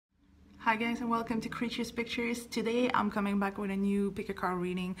Hi guys and welcome to Creatures Pictures. Today I'm coming back with a new pick a card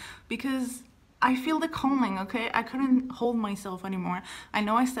reading because I feel the calling, okay? I couldn't hold myself anymore. I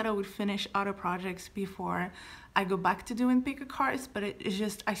know I said I would finish other projects before I go back to doing pick a cards, but it's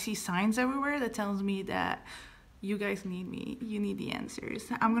just I see signs everywhere that tells me that you guys need me. You need the answers.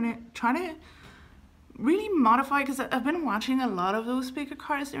 I'm gonna try to really modify because I've been watching a lot of those pick a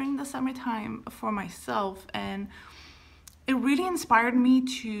cards during the summertime for myself, and it really inspired me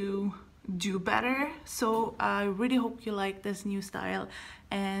to do better. So I really hope you like this new style,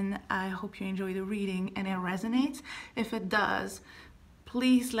 and I hope you enjoy the reading and it resonates. If it does,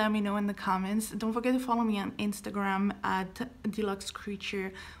 please let me know in the comments. Don't forget to follow me on Instagram at Deluxe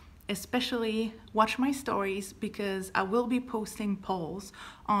Creature. Especially watch my stories because I will be posting polls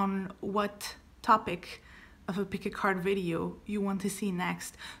on what topic of a pick a card video you want to see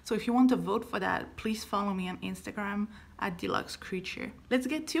next. So if you want to vote for that, please follow me on Instagram at Deluxe Creature. Let's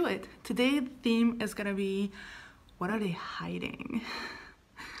get to it. Today the theme is gonna be, what are they hiding?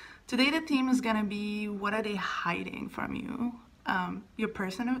 Today the theme is gonna be, what are they hiding from you? Your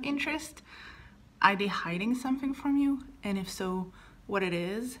person of interest. Are they hiding something from you? And if so, what it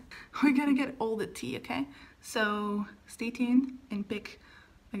is? We're gonna get all the tea, okay? So stay tuned and pick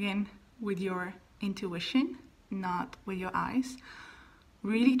again with your intuition, not with your eyes.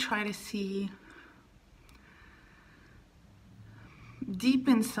 Really try to see deep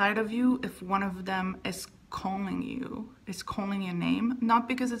inside of you if one of them is calling you, is calling your name, not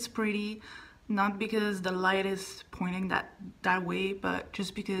because it's pretty, not because the light is pointing that way, but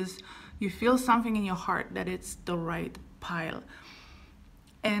just because you feel something in your heart that it's the right pile.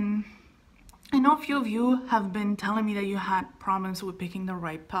 And I know a few of you have been telling me that you had problems with picking the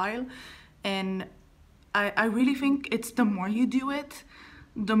right pile, and I really think it's the more you do it,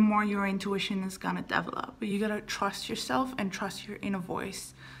 the more your intuition is gonna develop. But you gotta trust yourself and trust your inner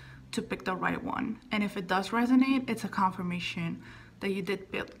voice to pick the right one. And if it does resonate, it's a confirmation that you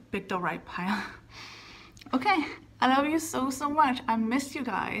did pick the right pile. Okay, I love you so much. I missed you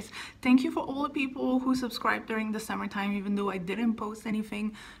guys. Thank you for all the people who subscribed during the summertime, even though I didn't post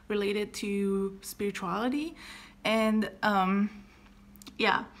anything related to spirituality. And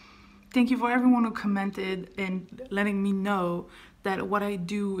yeah, thank you for everyone who commented and letting me know that what I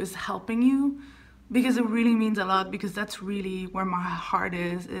do is helping you, because it really means a lot, because that's really where my heart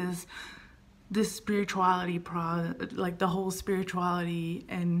is this spirituality, like the whole spirituality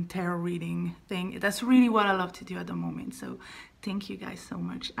and tarot reading thing. That's really what I love to do at the moment. So thank you guys so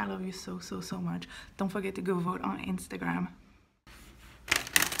much. I love you so much. Don't forget to go vote on Instagram.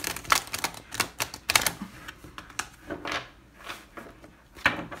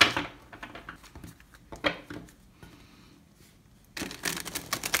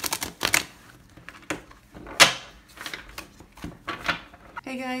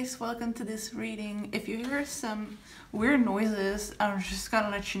 Hey guys, welcome to this reading. If you hear some weird noises, I'm just gonna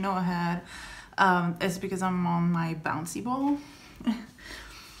let you know ahead. It's because I'm on my bouncy ball.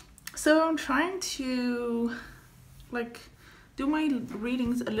 So I'm trying to like do my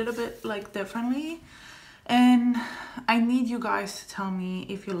readings a little bit like differently, and I need you guys to tell me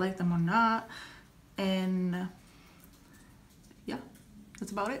if you like them or not. And yeah,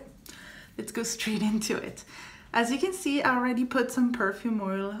 that's about it. Let's go straight into it. As you can see, I already put some perfume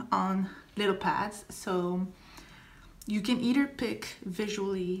oil on little pads, so you can either pick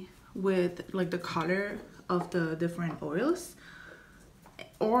visually with like the color of the different oils,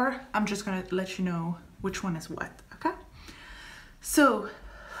 or I'm just gonna let you know which one is what, okay? So,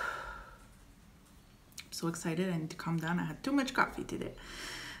 I'm so excited. I need to calm down. I had too much coffee today.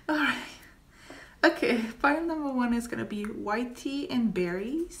 All right. Okay, pile number one is gonna be white tea and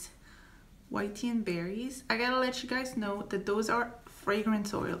berries. White tea and berries. I gotta let you guys know that those are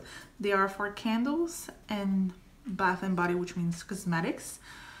fragrance oil. They are for candles and bath and body, which means cosmetics.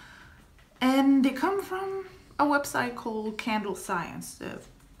 And they come from a website called Candle Science. If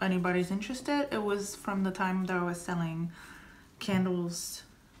anybody's interested, it was from the time that I was selling candles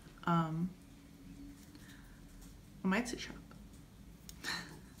on my Etsy shop.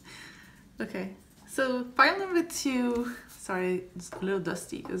 Okay, so pile number two. Sorry, it's a little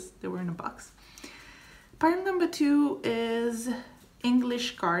dusty because they were in a box. Pile number two is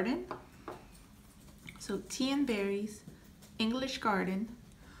English Garden. So tea and berries, English Garden,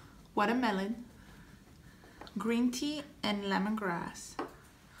 watermelon, green tea and lemongrass,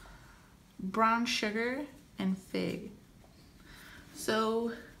 brown sugar and fig.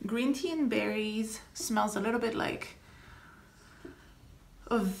 So green tea and berries smells a little bit like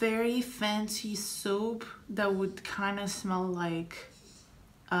a very fancy soap that would kind of smell like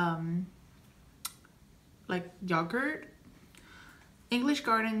yogurt. English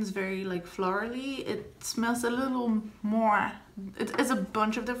Garden is very like florally. It smells a little more, it's a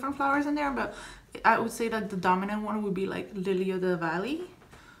bunch of different flowers in there, but I would say that the dominant one would be like Lily of the Valley.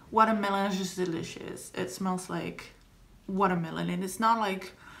 Watermelon is just delicious. It smells like watermelon, and it's not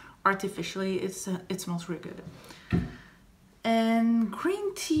like artificially, it smells really good. And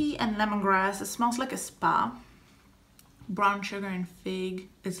green tea and lemongrass, it smells like a spa. Brown sugar and fig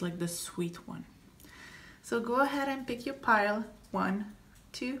is like the sweet one. So go ahead and pick your pile. 1,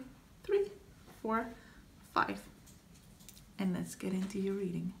 2, 3, 4, 5. And let's get into your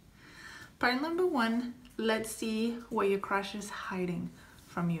reading. Pile number 1, let's see what your crush is hiding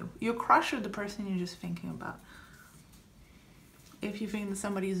from you. Your crush or the person you're just thinking about. If you think that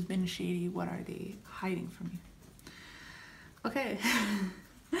somebody's been shady, what are they hiding from you? Okay.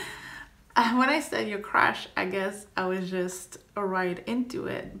 When I said your crush, I guess I was just right into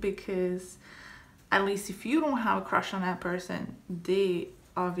it, because at least if you don't have a crush on that person, they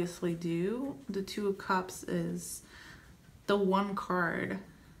obviously do. The Two of Cups is the one card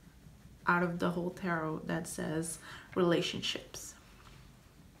out of the whole tarot that says relationships.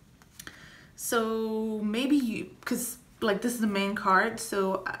 So maybe you, because like this is the main card,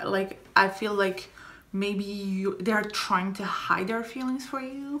 so like I feel like maybe they're trying to hide their feelings for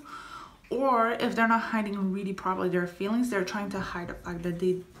you, or if they're not hiding really probably their feelings, they're trying to hide the fact that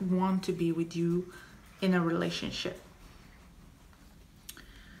they want to be with you in a relationship.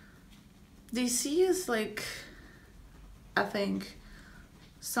 They see is like, I think,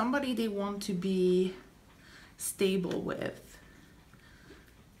 somebody they want to be stable with,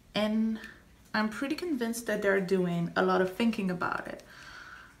 and I'm pretty convinced that they're doing a lot of thinking about it.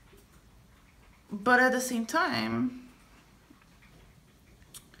 But at the same time,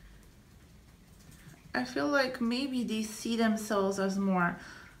 I feel like maybe they see themselves as more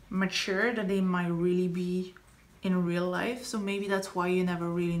mature than they might really be in real life. So maybe that's why you never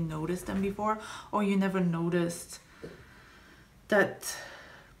really noticed them before, or you never noticed that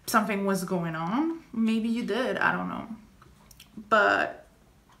something was going on. Maybe you did, I don't know. But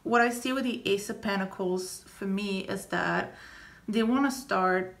what I see with the Ace of Pentacles for me is that they want to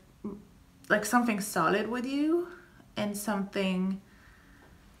start like something solid with you, and something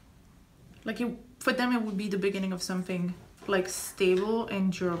like for them it would be the beginning of something like stable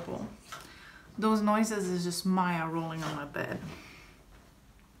and durable. Those noises is just Maya rolling on my bed.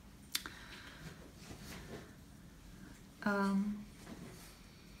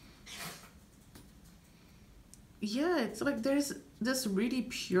 Yeah, it's like there's this really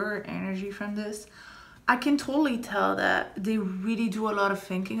pure energy from this. I can totally tell that they really do a lot of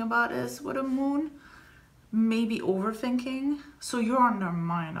thinking about this with a moon, maybe overthinking. So you're on their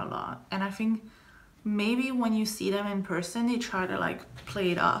mind a lot, and I think maybe when you see them in person, they try to like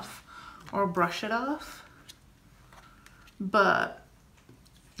play it off or brush it off. But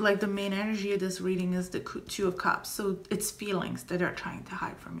like the main energy of this reading is the Two of Cups, so it's feelings that they're trying to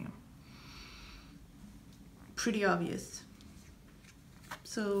hide from you. Pretty obvious.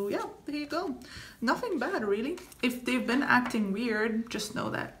 So yeah, there you go. Nothing bad really. If they've been acting weird, just know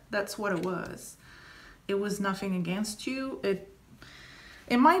that that's what it was. It was nothing against you. It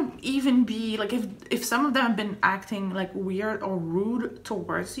might even be like if some of them have been acting like weird or rude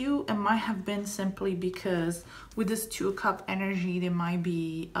towards you, it might have been simply because with this Two of Cup energy, they might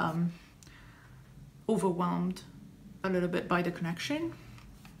be overwhelmed a little bit by the connection.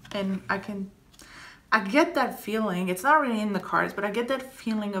 And I get that feeling. It's not really in the cards, but I get that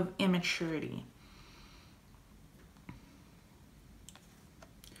feeling of immaturity.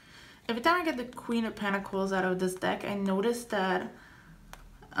 Every time I get the Queen of Pentacles out of this deck, I notice that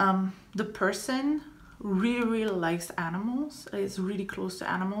the person really likes animals. Is really close to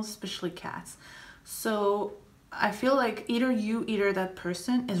animals, especially cats. So I feel like either you, either that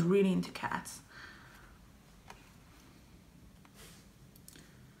person is really into cats.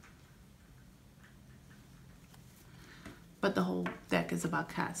 But the whole deck is about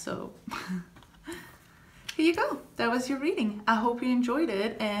cats, so here you go. That was your reading. I hope you enjoyed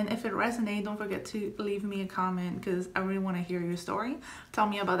it, and if it resonated, don't forget to leave me a comment, because I really want to hear your story. Tell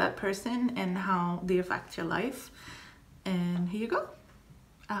me about that person and how they affect your life. And here you go.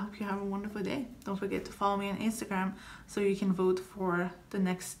 I hope you have a wonderful day. Don't forget to follow me on Instagram so you can vote for the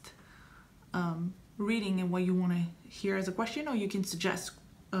next reading and what you want to hear as a question, or you can suggest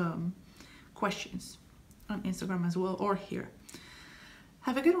questions on Instagram as well, or here.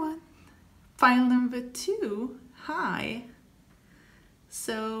 Have a good one. File number 2. Hi.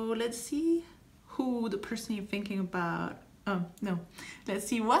 So let's see who the person you're thinking about, let's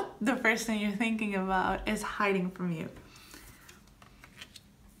see what the person you're thinking about is hiding from you.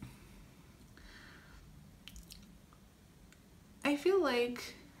 I feel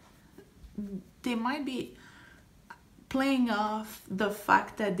like they might be playing off the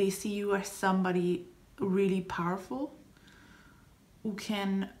fact that they see you as somebody really powerful who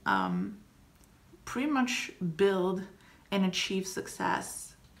can pretty much build and achieve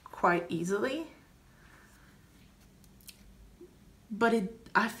success quite easily. But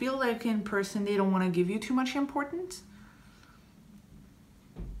I feel like in person they don't want to give you too much importance.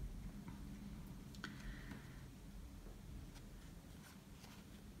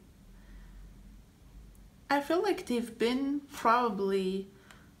 I feel like they've been probably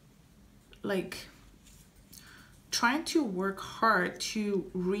like trying to work hard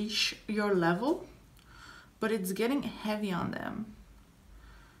to reach your level, but it's getting heavy on them.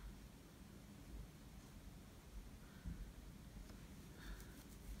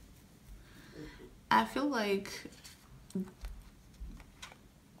 I feel like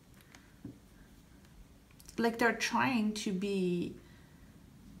they're trying to be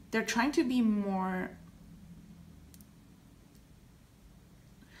more,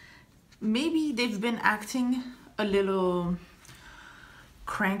 maybe they've been acting a little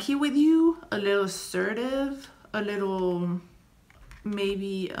cranky with you, a little assertive, a little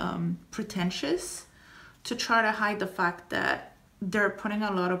maybe pretentious, to try to hide the fact that they're putting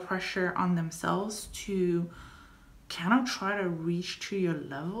a lot of pressure on themselves to kind of try to reach to your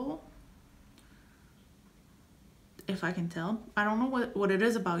level. If I can tell, I don't know what it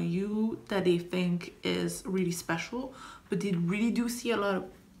is about you that they think is really special, but they really do see a lot of,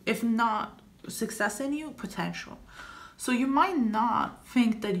 if not success in you, potential. So you might not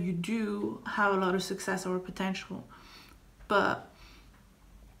think that you do have a lot of success or potential, but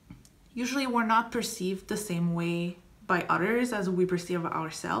usually we're not perceived the same way by others as we perceive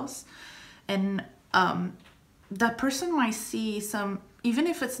ourselves. And that person might see some, even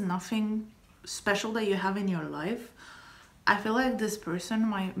if it's nothing special that you have in your life, I feel like this person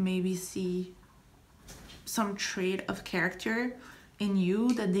might maybe see some trait of character in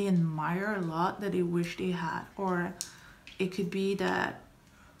you that they admire a lot, that they wish they had. Or it could be that,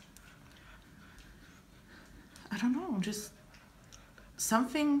 I don't know, just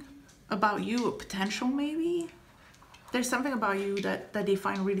something about you, a potential maybe. There's something about you that they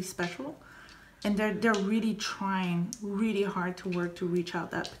find really special, and they're really trying really hard to work to reach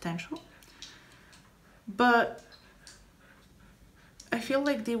out that potential. But I feel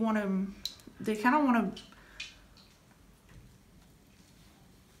like they kind of want to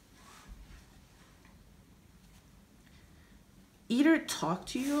either talk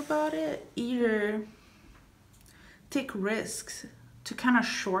to you about it, either take risks to kind of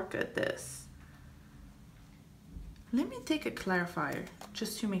shortcut this. Let me take a clarifier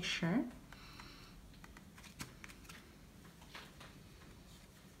just to make sure.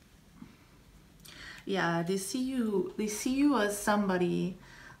 Yeah, they see you as somebody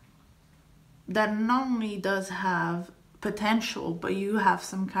that not only does have potential, but you have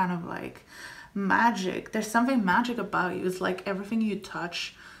some kind of like magic. There's something magic about you. It's like everything you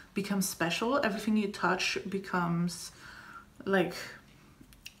touch becomes special. Everything you touch becomes like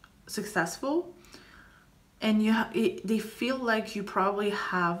successful. And they feel like you probably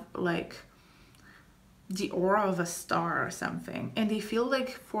have like the aura of a star or something. And they feel like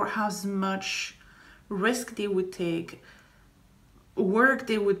for as much risk they would take, work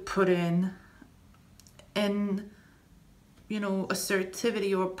they would put in, and you know,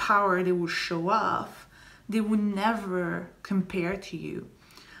 assertivity or power they would show off, they would never compare to you.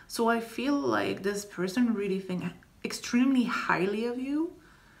 So I feel like this person really thinks extremely highly of you,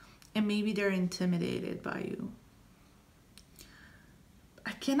 and maybe they're intimidated by you.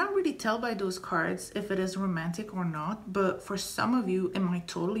 I cannot really tell by those cards if it is romantic or not, but for some of you, it might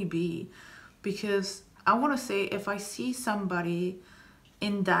totally be. Because I want to say, if I see somebody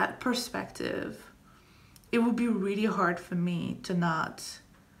in that perspective, it would be really hard for me to not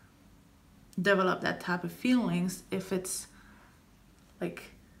develop that type of feelings if it's like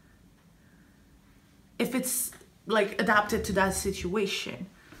adapted to that situation,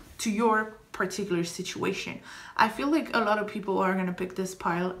 to your particular situation. I feel like a lot of people are gonna pick this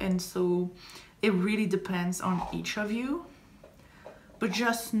pile, and so it really depends on each of you. But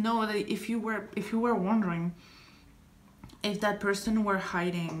just know that if you were wondering if that person were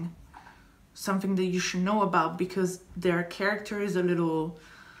hiding something that you should know about because their character is a little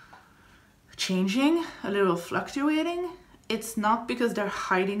changing, a little fluctuating, it's not because they're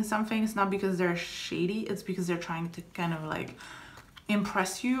hiding something, it's not because they're shady, it's because they're trying to kind of like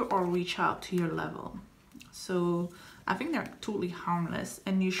impress you or reach out to your level. So I think they're totally harmless,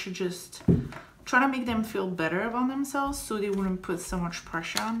 and you should just try to make them feel better about themselves so they wouldn't put so much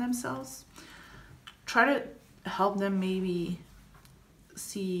pressure on themselves. Try to help them maybe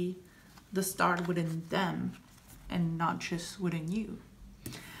see the start within them and not just within you.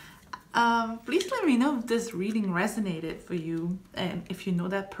 Please let me know if this reading resonated for you, and if you know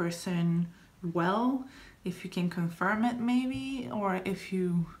that person well, if you can confirm it maybe, or if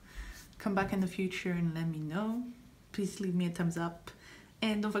you come back in the future and let me know. Please leave me a thumbs up,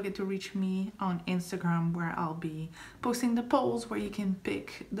 and don't forget to reach me on Instagram, where I'll be posting the polls where you can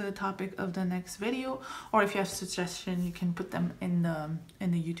pick the topic of the next video, or if you have suggestions you can put them in the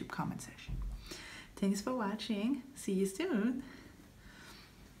YouTube comment section. Thanks for watching. See you soon.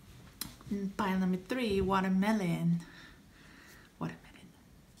 Pile number 3, watermelon. Watermelon.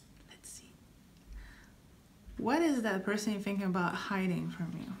 Let's see. What is that person you're thinking about hiding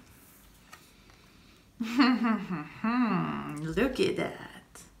from you? Look at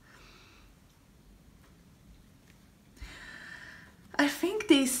that. I think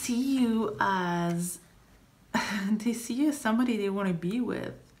they see you as somebody they want to be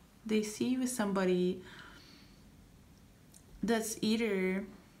with. They see you as somebody that's either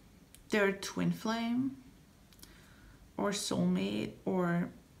their twin flame or soulmate, or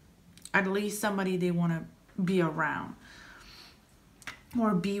at least somebody they want to be around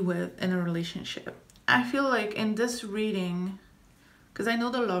or be with in a relationship. I feel like in this reading, because I know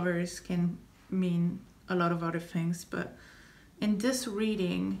the lovers can mean a lot of other things, but in this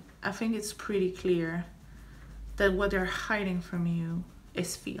reading, I think it's pretty clear that what they're hiding from you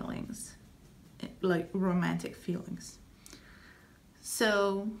is feelings, like romantic feelings.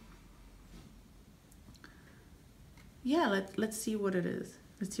 So yeah, let's see what it is.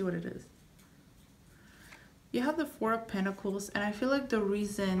 Let's see what it is. You have the 4 of Pentacles, and I feel like the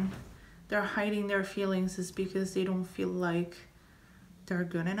reason they're hiding their feelings is because they don't feel like they're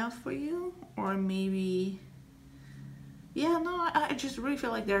good enough for you, or maybe, yeah, no, I just really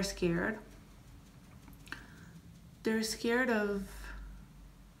feel like they're scared. They're scared of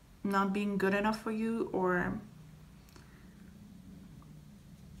not being good enough for you, or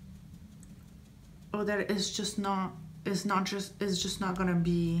that it's just not gonna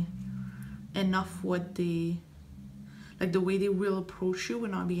be enough. What they, like, the way they will approach you will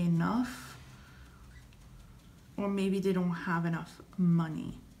not be enough, or maybe they don't have enough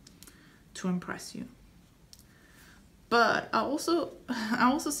money to impress you. But I also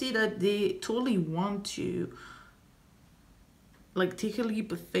see that they totally want to, like, take a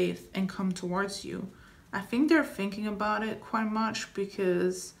leap of faith and come towards you. I think they're thinking about it quite much,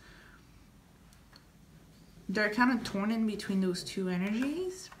 because they're kind of torn in between those 2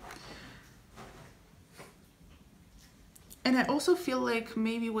 energies. And I also feel like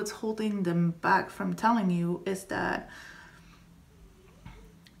maybe what's holding them back from telling you is that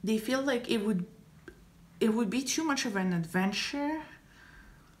they feel like it would be too much of an adventure.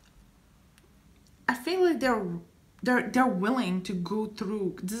 I feel like they're willing to go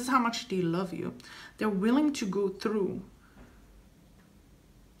through, this is how much they love you, they're willing to go through,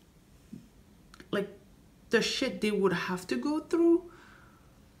 like, the shit they would have to go through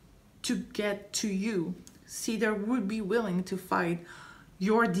to get to you. See, they would be willing to fight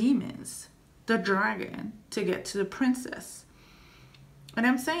your demons, the dragon, to get to the princess. And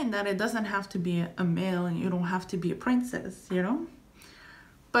I'm saying that it doesn't have to be a male, and you don't have to be a princess, you know?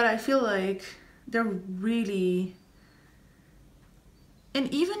 But I feel like they're really,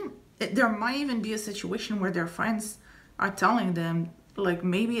 and even there might even be a situation where their friends are telling them, like,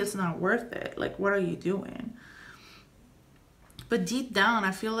 maybe it's not worth it, like, what are you doing? But deep down,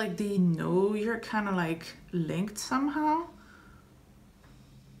 I feel like they know you're kind of like linked somehow.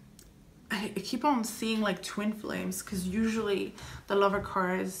 I keep on seeing like twin flames, because usually the Lover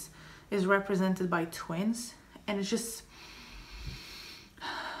card is represented by twins, and it's just,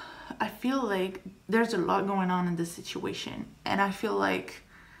 I feel like there's a lot going on in this situation, and I feel like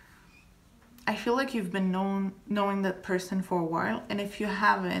you've been knowing that person for a while, and if you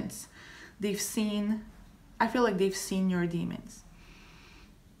haven't, I feel like they've seen your demons.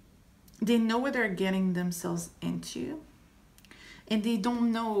 They know what they're getting themselves into, and they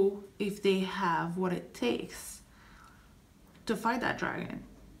don't know if they have what it takes to fight that dragon,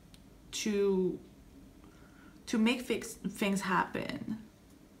 to make things happen,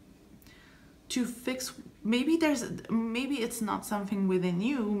 to fix, maybe it's not something within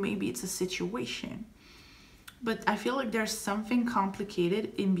you, maybe it's a situation. But I feel like there's something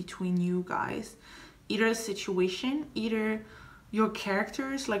complicated in between you guys. Either a situation, either your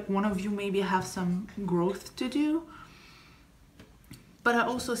characters, like one of you maybe have some growth to do. But I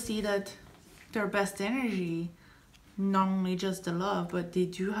also see that their best energy, not only just the love, but they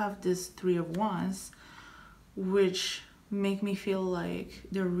do have this 3 of Wands, which make me feel like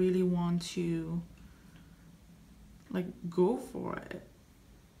they really want to like go for it.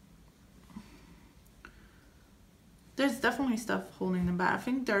 there's definitely stuff holding them back. I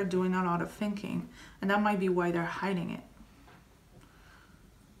think they're doing a lot of thinking, and that might be why they're hiding it.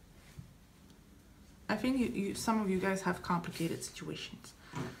 I think some of you guys have complicated situations.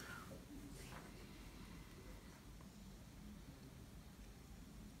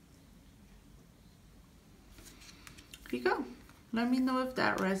 Here you go. Let me know if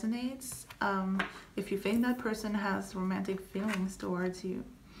that resonates. If you think that person has romantic feelings towards you.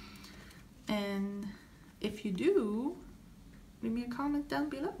 And if you do, leave me a comment down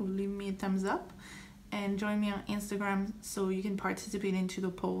below. Leave me a thumbs up. And join me on Instagram so you can participate into the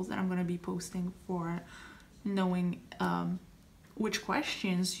polls that I'm going to be posting for knowing which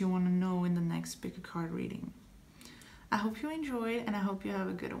questions you want to know in the next pick a card reading. I hope you enjoyed, and I hope you have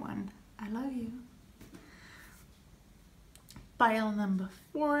a good one. I love you. Pile number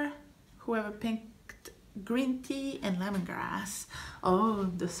 4, whoever picked green tea and lemongrass. Oh,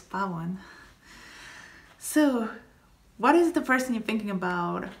 the spa one. So, what is the person you're thinking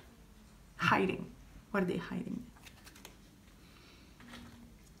about hiding? What are they hiding?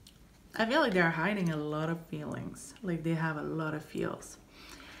 I feel like they're hiding a lot of feelings. Like they have a lot of feels.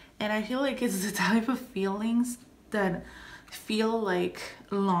 And I feel like it's the type of feelings that feel like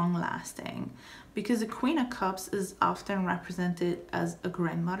long lasting. Because the Queen of Cups is often represented as a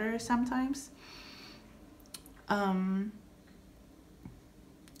grandmother sometimes. You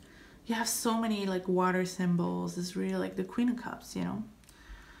have so many like water symbols. It's really like the Queen of Cups, you know.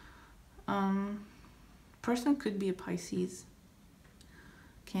 Person could be a Pisces,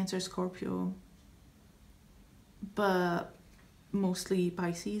 Cancer, Scorpio, but mostly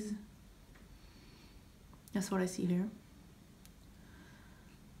Pisces. That's what I see here.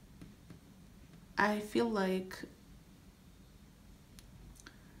 I feel like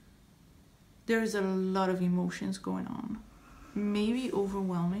there's a lot of emotions going on, maybe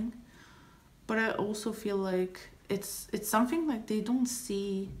overwhelming, but I also feel like it's something like they don't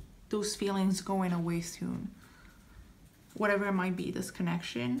see those feelings going away soon. Whatever it might be, this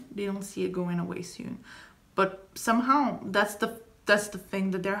connection, they don't see it going away soon. But somehow that's the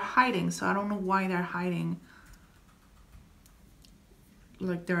thing that they're hiding. So I don't know why they're hiding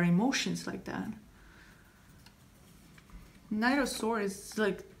like their emotions like that. Knight of Swords,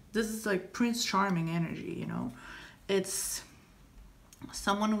 like this is like Prince Charming energy, you know. It's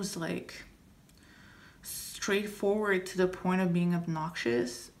someone who's like straightforward to the point of being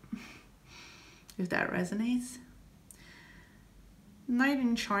obnoxious, if that resonates. Knight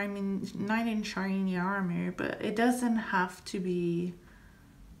in shiny armor, but it doesn't have to be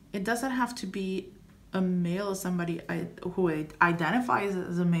a male, somebody who identifies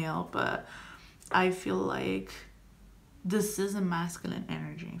as a male, but I feel like this is a masculine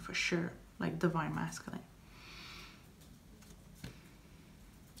energy for sure, like divine masculine.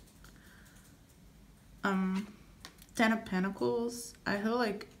 Ten of Pentacles, I feel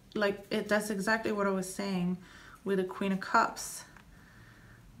like that's exactly what I was saying with the Queen of Cups.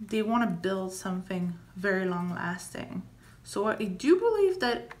 They want to build something very long lasting. So I do believe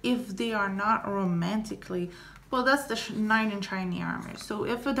that if they are not romantically, well, that's the Knight in shiny armor. So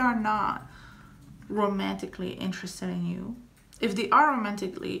if they are not romantically interested in you, if they are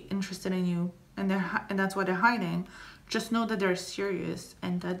romantically interested in you and that's why they're hiding, just know that they're serious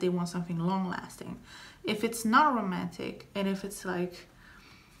and that they want something long lasting. If it's not romantic, and if it's like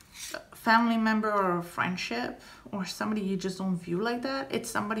a family member or a friendship or somebody you just don't view like that, it's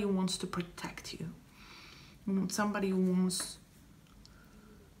somebody who wants to protect you. Somebody who wants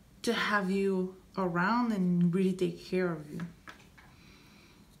to have you around and really take care of you.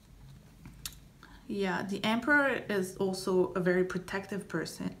 Yeah, the Emperor is also a very protective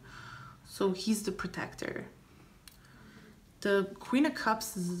person. So he's the protector. The Queen of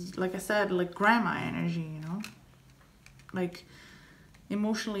Cups is, like I said, like grandma energy, you know? Like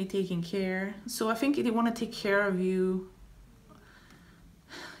emotionally taking care. So I think they want to take care of you.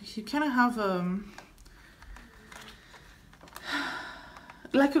 You kind of have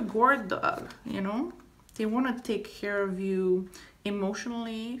like a guard dog, you know? They want to take care of you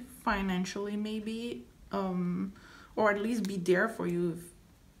emotionally, financially maybe, or at least be there for you if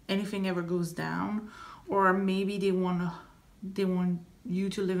anything ever goes down. Or maybe they want you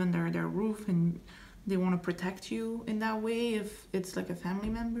to live under their roof and they want to protect you in that way if it's like a family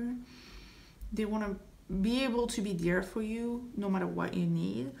member. They want to be able to be there for you no matter what you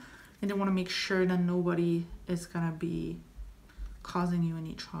need, and they want to make sure that nobody is gonna be causing you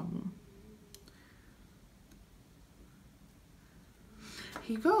any trouble.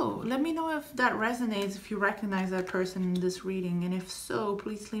 Here you go. Let me know if that resonates, if you recognize that person in this reading, and if so,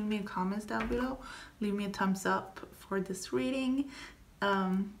 please leave me comments down below. Leave me a thumbs up for this reading.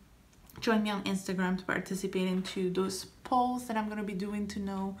 join me on Instagram to participate into those polls that I'm going to be doing to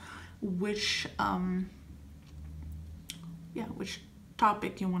know which which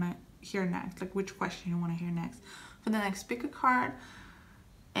topic you want to hear next, like which question you want to hear next for the next pick a card.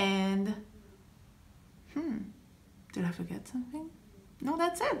 And did I forget something? No,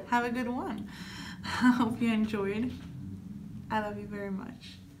 that's it. Have a good one. I hope you enjoyed. I love you very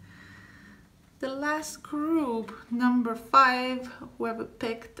much. The last group, number 5, whoever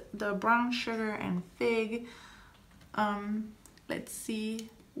picked the brown sugar and fig. Let's see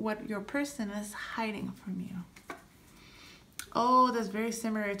what your person is hiding from you. Oh, that's very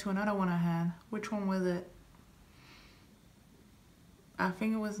similar to another one I had. Which one was it? I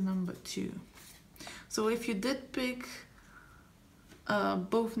think it was number 2. So if you did pick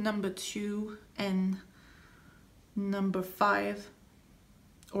both number 2 and number 5,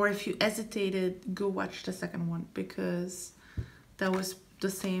 or if you hesitated, go watch the second one, because that was the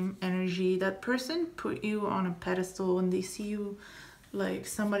same energy. That person put you on a pedestal and they see you like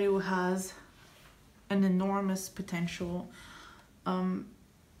somebody who has an enormous potential.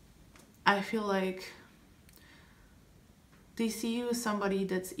 I feel like they see you as somebody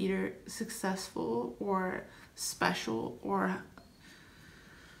that's either successful or special or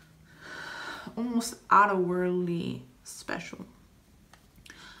almost out-of-worldly special.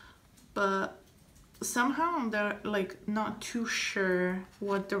 But somehow they're like not too sure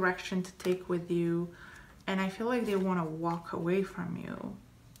what direction to take with you, and I feel like they want to walk away from you.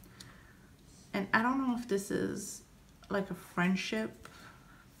 And I don't know if this is like a friendship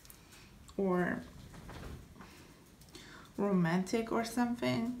or romantic or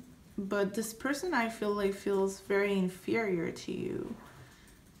something, but this person I feel like feels very inferior to you,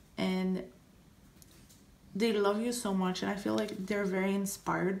 and they love you so much, and I feel like they're very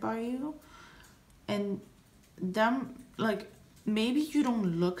inspired by you. And them, like, maybe you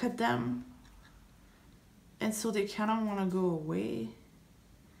don't look at them, and so they kind of want to go away.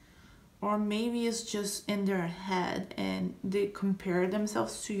 Or maybe it's just in their head and they compare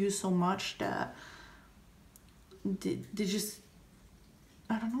themselves to you so much that they just,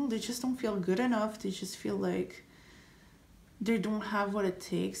 I don't know, they just don't feel good enough. They just feel like they don't have what it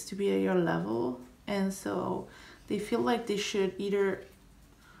takes to be at your level. And so they feel like they should either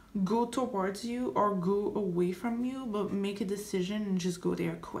go towards you or go away from you, but make a decision and just go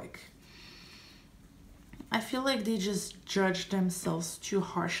there quick. I feel like they just judge themselves too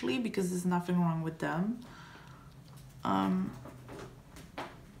harshly because there's nothing wrong with them. But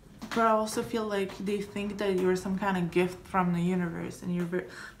I also feel like they think that you're some kind of gift from the universe, and you're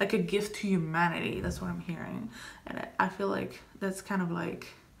like a gift to humanity. That's what I'm hearing. And I feel like that's kind of like,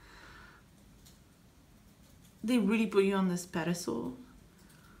 they really put you on this pedestal.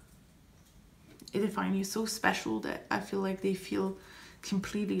 They find you so special that I feel like they feel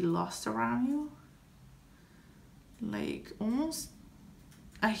completely lost around you. Like, almost,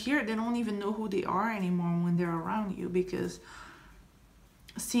 I hear they don't even know who they are anymore when they're around you, because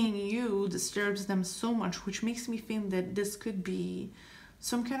seeing you disturbs them so much, which makes me think that this could be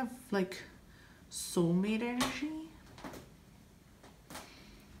some kind of like soulmate energy.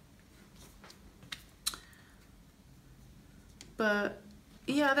 But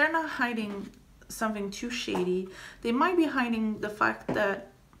yeah, they're not hiding something too shady. They might be hiding the fact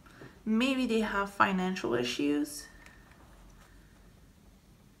that maybe they have financial issues.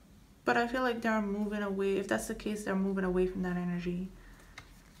 But I feel like they're moving away. If that's the case, they're moving away from that energy.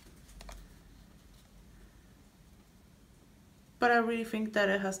 But I really think that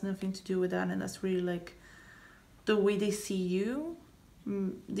it has nothing to do with that, and that's really like the way they see you.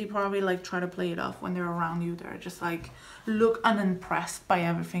 They probably like try to play it off when they're around you. They're just like look unimpressed by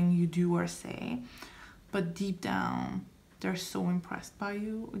everything you do or say. But deep down, they're so impressed by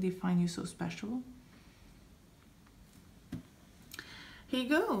you. They find you so special. Here you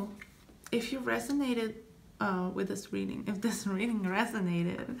go. If you resonated with this reading, if this reading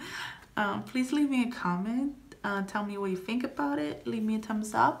resonated, please leave me a comment. Tell me what you think about it. Leave me a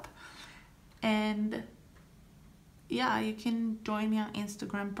thumbs up. And yeah, you can join me on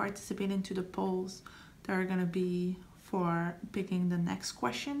Instagram, participate into the polls that are gonna be for picking the next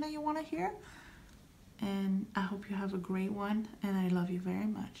question that you want to hear. And I hope you have a great one, and I love you very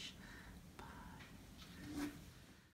much.